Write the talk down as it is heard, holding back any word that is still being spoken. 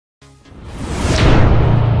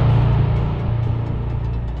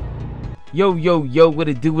Yo, what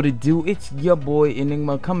it do? It's your boy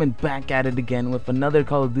Enigma coming back at it again with another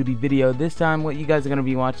Call of Duty video. This time what you guys are going to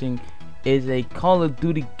be watching is a Call of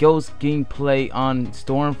Duty Ghost gameplay on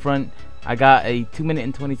Stormfront. I got a 2-minute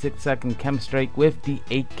and 26-second KEM strike with the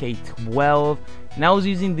AK12, and I was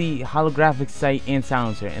using the holographic sight and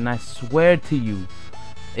silencer, and I swear to you,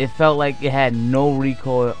 it felt like it had no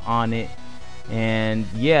recoil on it. And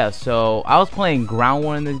yeah, so I was playing Ground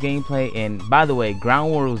War in this gameplay, and by the way,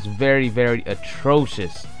 Ground War was very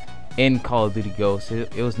atrocious in Call of Duty Ghosts.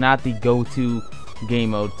 It was not the go-to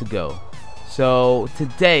game mode to go. So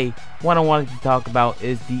today, what I wanted to talk about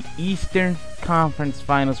is the Eastern Conference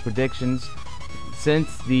Finals predictions,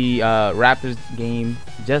 since the Raptors game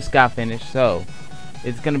just got finished. So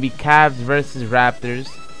it's gonna be Cavs versus Raptors.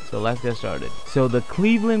 So let's get started. So the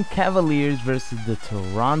Cleveland Cavaliers versus the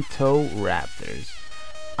Toronto Raptors.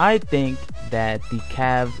 I think that the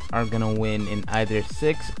Cavs are gonna win in either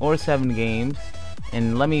 6 or 7 games,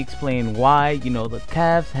 and let me explain why. You know, the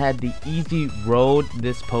Cavs had the easy road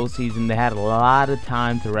this postseason. They had a lot of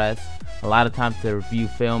time to rest, a lot of time to review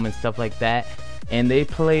film and stuff like that, and they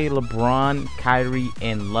play LeBron, Kyrie,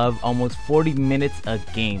 and Love almost 40 minutes a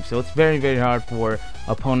game. So it's very hard for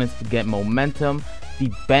opponents to get momentum.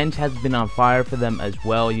 The bench has been on fire for them as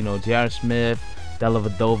well. You know, J.R. Smith,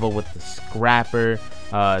 Dellavedova with the scrapper,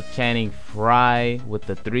 Channing Frye with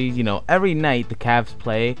the threes. You know, every night the Cavs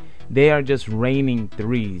play, they are just raining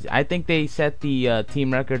threes. I think they set the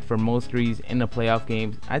team record for most threes in the playoff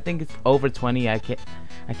games. I think it's over 20. I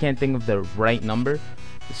can't think of the right number.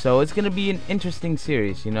 So it's gonna be an interesting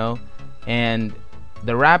series, you know. And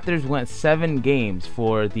the Raptors went 7 games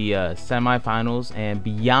for the semifinals, and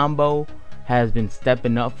Biyombo has been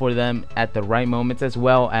stepping up for them at the right moments, as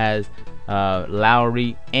well as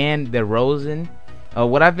Lowry and DeRozan.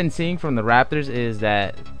 What I've been seeing from the Raptors is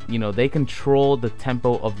that, you know, they control the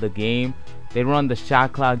tempo of the game. They run the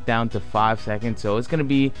shot clock down to 5 seconds. So it's going to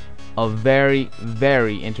be a very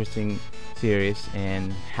interesting series,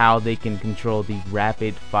 and how they can control the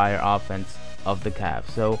rapid fire offense of the Cavs.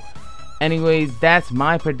 So anyways, that's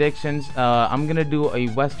my predictions. I'm gonna do a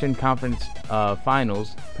Western Conference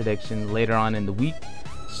Finals prediction later on in the week.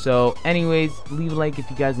 So anyways, leave a like if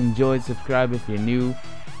you guys enjoyed, subscribe if you're new,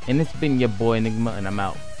 and it's been your boy Enigma, and I'm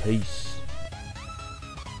out. Peace.